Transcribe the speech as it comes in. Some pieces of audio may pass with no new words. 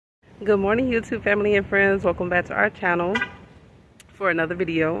Good morning, YouTube family and friends. Welcome back to our channel for another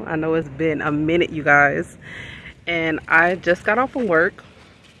video. I know it's been a minute, you guys, and I just got off from work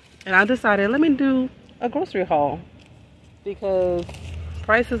and I decided let me do a grocery haul because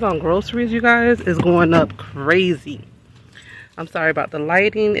prices on groceries, you guys, is going up crazy. I'm sorry about the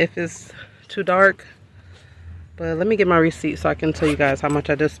lighting if it's too dark, but let me get my receipt so I can tell you guys how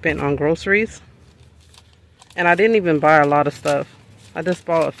much I just spent on groceries. And I didn't even buy a lot of stuff. I just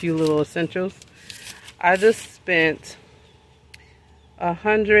bought a few little essentials. I just spent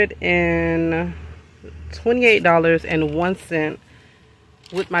 $128.01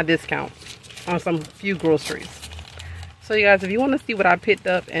 with my discount on some few groceries. So you guys, if you want to see what I picked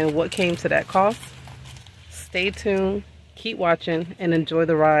up and what came to that cost, stay tuned, keep watching, and enjoy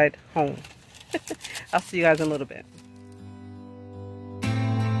the ride home. I'll see you guys in a little bit.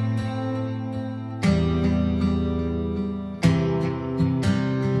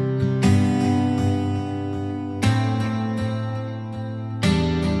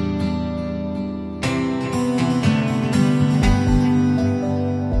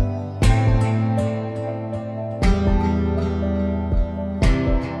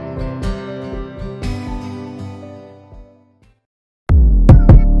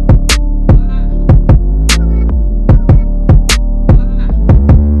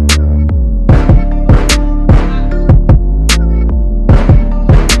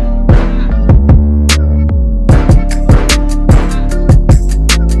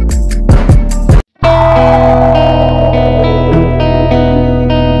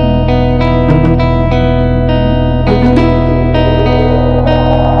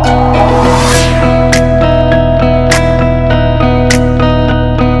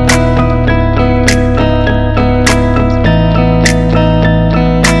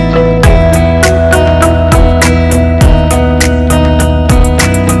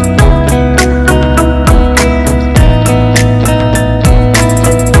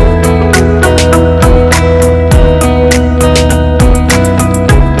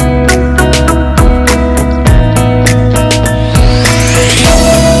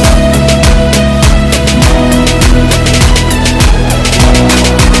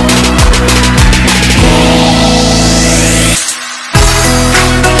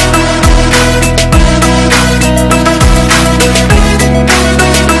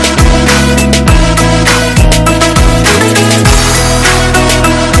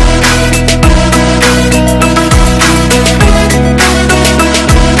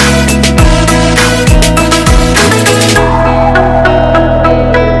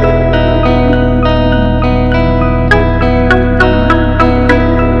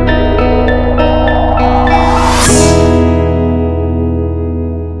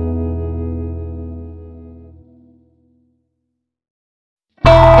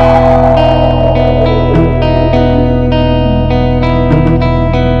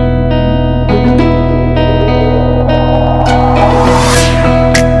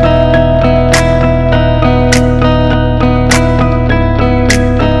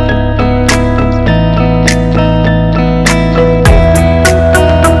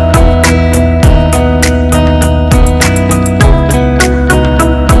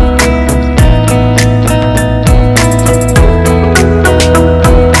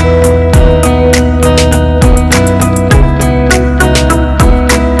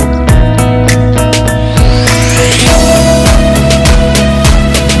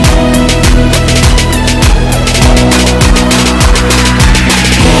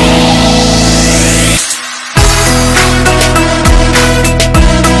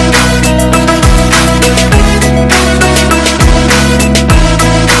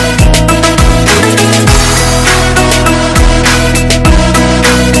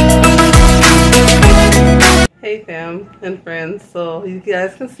 Hey fam and friends, so you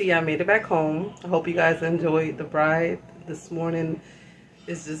guys can see I made it back home. I hope you guys enjoyed the ride. This morning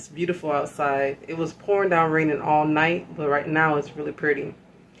is just beautiful outside. It was pouring down raining all night, but right now it's really pretty.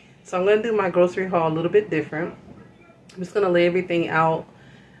 So I'm going to do my grocery haul a little bit different. I'm just going to lay everything out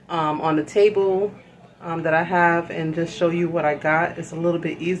on the table that I have and just show you what I got. It's a little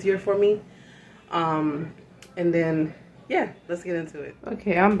bit easier for me. And then, yeah, let's get into it.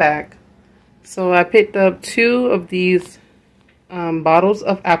 Okay, I'm back. So I picked up 2 of these bottles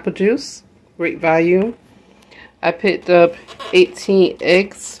of apple juice, great value. I picked up 18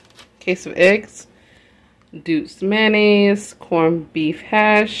 eggs, case of eggs, Duke's mayonnaise, corned beef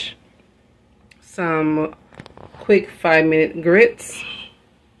hash, some quick 5-minute grits.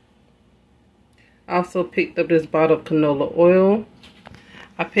 I also picked up this bottle of canola oil.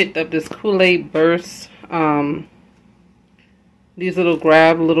 I picked up this Kool-Aid Burst These little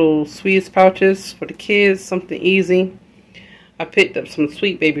grab little sweets pouches for the kids, something easy. I picked up some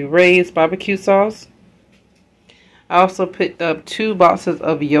Sweet Baby Ray's barbecue sauce. I also picked up 2 boxes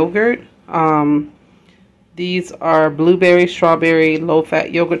of yogurt. These are blueberry, strawberry,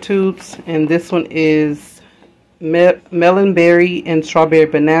 low-fat yogurt tubes. And this one is melon berry and strawberry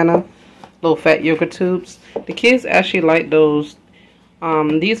banana low-fat yogurt tubes. The kids actually like those.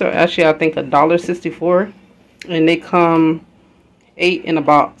 These are actually, I think, $1.64. And they come 8 in a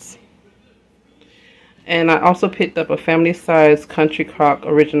box. And I also picked up a family-size Country Crock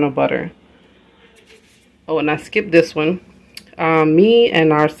original butter. Oh, and I skipped this one. Me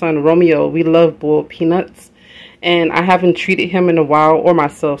and our son Romeo, we love boiled peanuts. And I haven't treated him in a while, or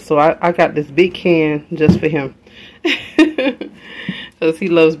myself. So I got this big can just for him. Because he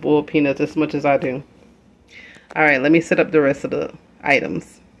loves boiled peanuts as much as I do. Alright, let me set up the rest of the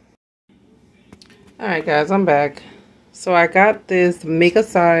items. Alright guys, I'm back. So I got this mega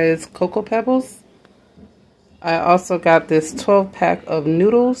size Cocoa Pebbles. I also got this 12-pack of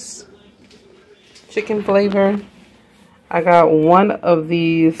noodles, chicken flavor. I got one of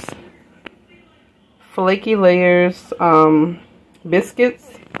these flaky layers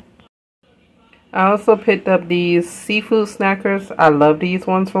biscuits. I also picked up these seafood snackers. I love these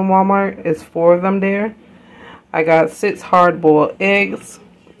ones from Walmart. It's 4 of them there. I got 6 hard-boiled eggs.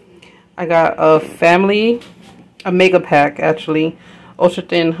 I got a mega pack actually, ultra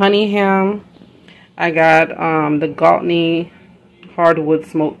thin honey ham. I got the Galtney hardwood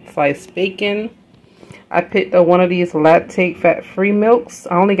smoked sliced bacon. I picked up one of these lactate fat-free milks.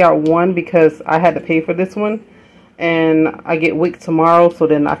 I only got one because I had to pay for this one. And I get WIC tomorrow, so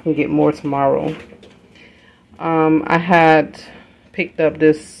then I can get more tomorrow. I had picked up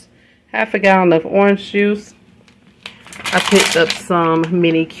this half a gallon of orange juice. I picked up some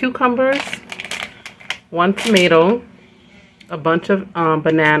mini cucumbers, 1 tomato, a bunch of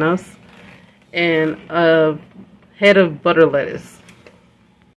bananas, and a head of butter lettuce.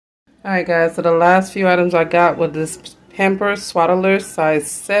 Alright guys, so the last few items I got was this Pampers Swaddler size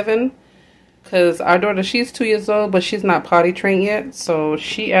 7. Because our daughter, she's 2 years old, but she's not potty trained yet. So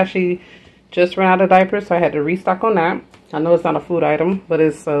she actually just ran out of diapers, so I had to restock on that. I know it's not a food item, but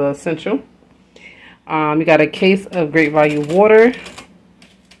it's essential. We got a case of Great Value water.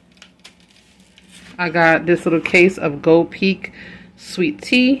 I got this little case of Gold Peak sweet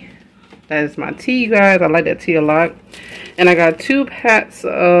tea. That is my tea, you guys. I like that tea a lot. And I got 2 packs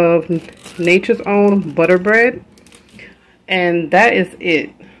of Nature's Own butter bread. And that is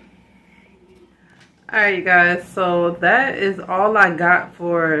it. Alright, you guys. So that is all I got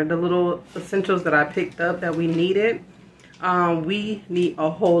for the little essentials that I picked up that we needed. We need a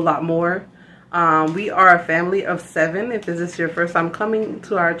whole lot more. We are a family of 7. If this is your first time coming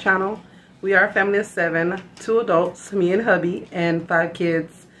to our channel, we are a family of 7. 2 adults, me and hubby, and 5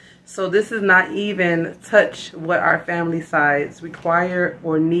 kids. So this is not even touch what our family size require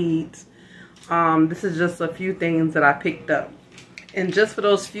or needs. This is just a few things that I picked up. And just for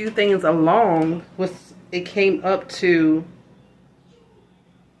those few things alone, it came up to,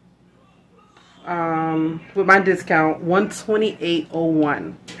 with my discount,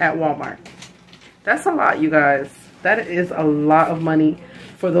 $128.01 at Walmart. That's a lot, you guys. That is a lot of money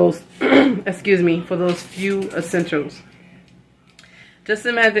for those, excuse me, for those few essentials. Just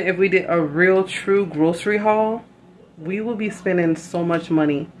imagine if we did a real true grocery haul, we would be spending so much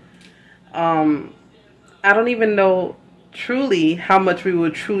money. I don't even know truly how much we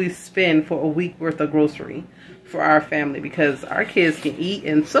would truly spend for a week worth of grocery for our family, because our kids can eat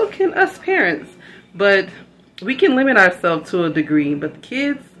and so can us parents, but we can limit ourselves to a degree. But the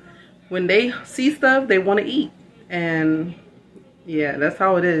kids, when they see stuff, they want to eat, and yeah, that's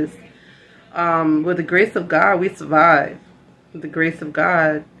how it is. With the grace of God, we survive. With the grace of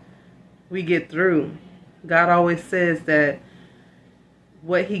God, we get through. God always says that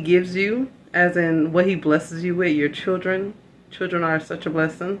what he gives you, as in what he blesses you with, your children are such a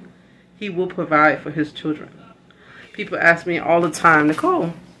blessing. He will provide for his children. People ask me all the time,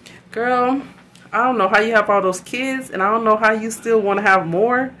 Nicole, girl, I don't know how you have all those kids, and I don't know how you still want to have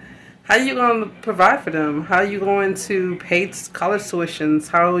more. How are you going to provide for them? How are you going to pay college tuitions?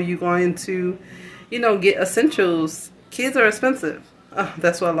 How are you going to, you know, get essentials? Kids are expensive.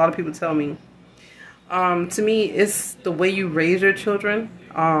 That's what a lot of people tell me. To me, it's the way you raise your children,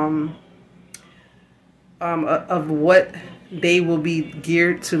 of what they will be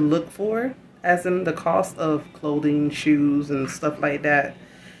geared to look for, as in the cost of clothing, shoes, and stuff like that.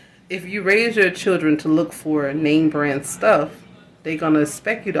 If you raise your children to look for name brand stuff, they're going to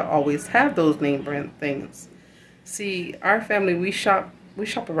expect you to always have those name brand things. See, our family, we shop we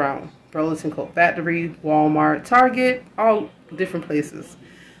shop around. Burlington Coat Factory, Walmart, Target, all different places.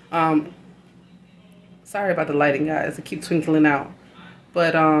 Sorry about the lighting, guys. It keeps twinkling out.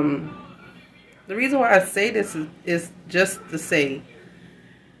 But the reason why I say this is just to say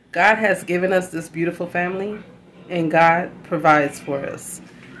God has given us this beautiful family, and God provides for us.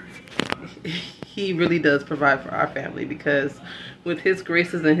 He really does provide for our family, because with His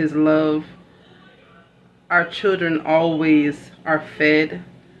graces and His love, our children always are fed,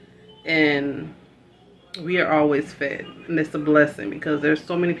 and we are always fed. And it's a blessing, because there's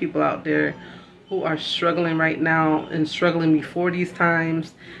so many people out there who are struggling right now, and struggling before these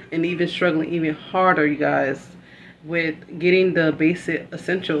times, and even struggling even harder, you guys, with getting the basic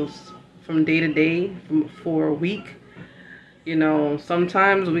essentials from day to day, for a week. You know,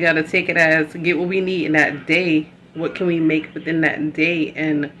 sometimes we got to take it as get what we need in that day. What can we make within that day,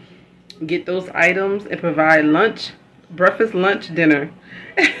 and get those items and provide lunch, breakfast, lunch, dinner,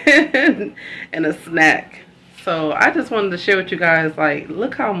 and a snack. So I just wanted to share with you guys, like,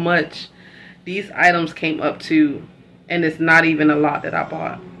 look how much these items came up to, and it's not even a lot that I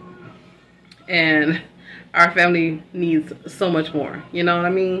bought. And our family needs so much more. You know what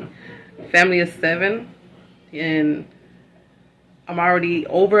I mean? Family is 7, and I'm already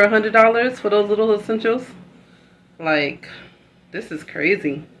over $100 for those little essentials. Like, this is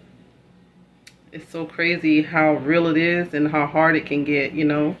crazy. It's so crazy how real it is and how hard it can get, you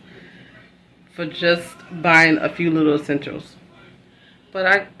know, for just buying a few little essentials.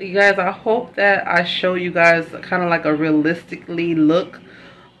 But you guys, I hope that I show you guys kind of like a realistically look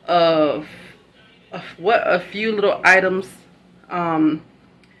of what a few little items can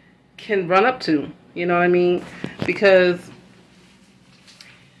run up to. You know what I mean? Because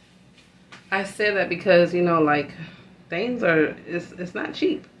I say that because, you know, like, things are, it's not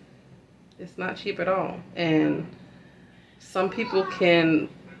cheap. It's not cheap at all. And some people can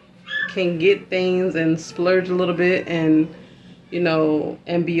get things and splurge a little bit, and, you know,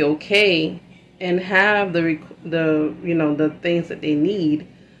 and be okay, and have the you know, the things that they need,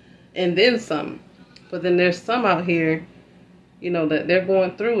 and then some. But then there's some out here, you know, that they're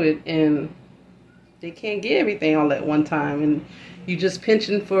going through it, and they can't get everything all at one time, and you just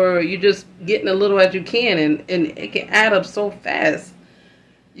pinching for, you just getting a little as you can, and it can add up so fast.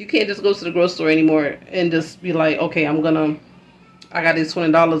 You can't just go to the grocery store anymore and just be like, okay, I got these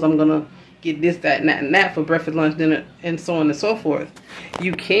 $20, I'm gonna get this, that, and that for breakfast, lunch, dinner, and so on and so forth.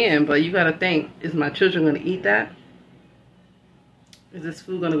 You can, but you gotta think, is my children gonna eat that? Is this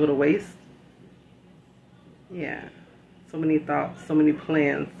food gonna go to waste? Yeah. So many thoughts, so many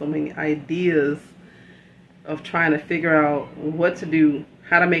plans, so many ideas of trying to figure out what to do,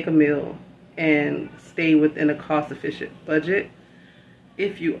 how to make a meal, and stay within a cost-efficient budget.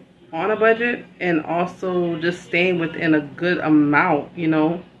 If you on a budget, and also just staying within a good amount, you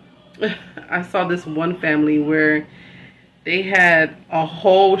know. I saw this one family where they had a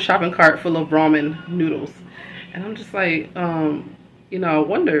whole shopping cart full of ramen noodles, and I'm just like, you know, I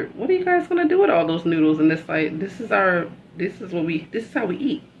wonder, what are you guys gonna do with all those noodles? And it's like, this is how we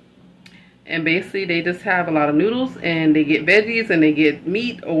eat. And basically they just have a lot of noodles, and they get veggies, and they get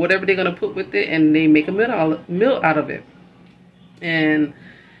meat or whatever they're gonna put with it, and they make a meal out of it. And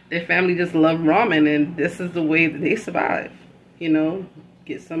their family just love ramen, and this is the way that they survive. You know,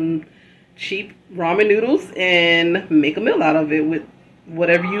 get some cheap ramen noodles and make a meal out of it with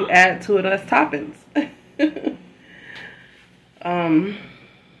whatever you add to it as toppings.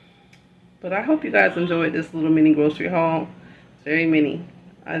 But I hope you guys enjoyed this little mini grocery haul. Very mini.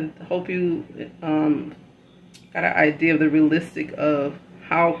 I hope you got an idea of the realistic of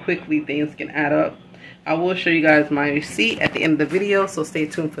how quickly things can add up. I will show you guys my receipt at the end of the video, so stay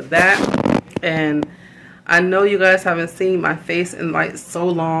tuned for that. And I know you guys haven't seen my face in like so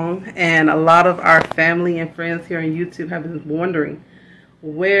long, and a lot of our family and friends here on YouTube have been wondering,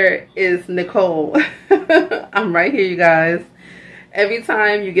 where is Nicole? I'm right here, you guys. Every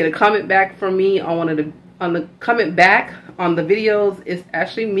time you get a comment back from me on the comment back on the videos, it's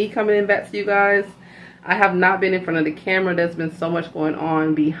actually me coming in back to you guys. I have not been in front of the camera. There's been so much going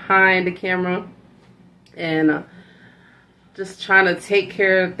on behind the camera, and just trying to take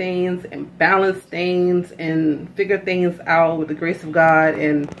care of things and balance things and figure things out with the grace of God.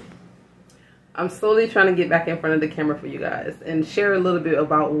 And I'm slowly trying to get back in front of the camera for you guys and share a little bit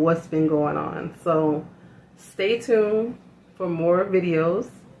about what's been going on. So stay tuned for more videos.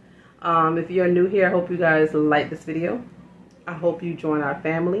 If you're new here, I hope you guys like this video. I hope you join our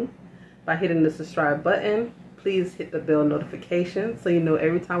family by hitting the subscribe button. Please hit the bell notification so you know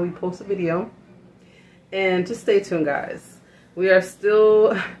every time we post a video. And just stay tuned, guys. We are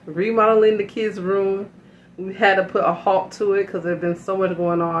still remodeling the kids' room. we had to put a halt to it because there's been so much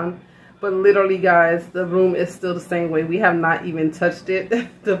going on. But literally, guys, the room is still the same way. We have not even touched it.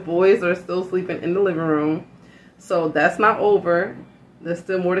 The boys are still sleeping in the living room. So that's not over. There's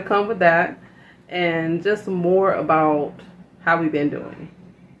still more to come with that. And just more about how we've been doing.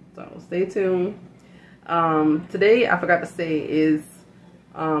 So stay tuned. Today, I forgot to say, is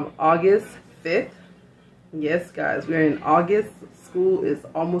August 5th. Yes, guys, we're in August. School is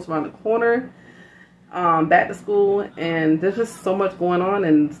almost around the corner. Back to school, and there's just so much going on,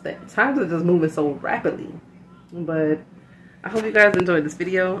 and times are just moving so rapidly. But I hope you guys enjoyed this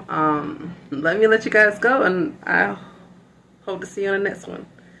video. Let me let you guys go, and I hope to see you on the next one.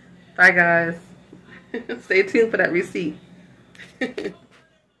 Bye, guys. Stay tuned for that receipt.